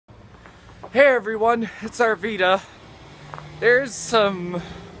Hey everyone, it's Arvita. There's some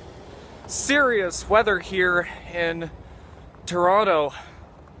serious weather here in Toronto.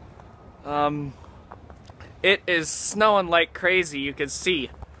 It is snowing like crazy, you can see.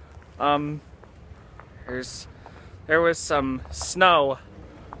 There was some snow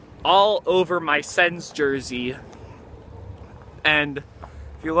all over my Sens jersey. And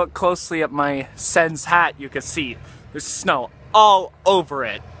if you look closely at my Sens hat, you can see there's snow all over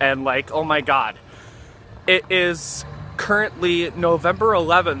it. And like, oh my god. It is currently November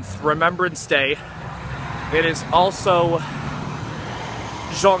 11th, Remembrance Day. It is also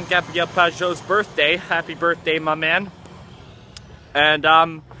Jean-Gabriel Pageau's birthday. Happy birthday, my man. And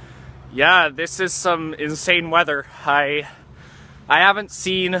yeah, this is some insane weather. I haven't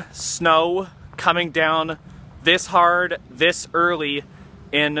seen snow coming down this hard, this early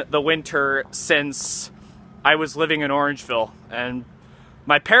in the winter since I was living in Orangeville. And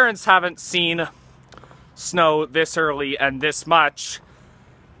my parents haven't seen snow this early and this much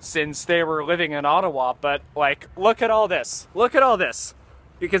since they were living in Ottawa. But like, look at all this. Look at all this.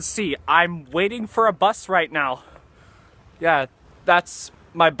 You can see I'm waiting for a bus right now. Yeah, that's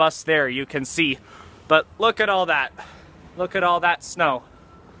my bus there, you can see. But look at all that. Look at all that snow.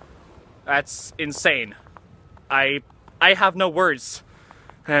 That's insane. I have no words.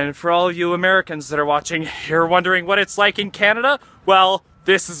 And for all you Americans that are watching, you're wondering what it's like in Canada? Well,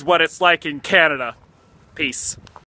 this is what it's like in Canada. Peace.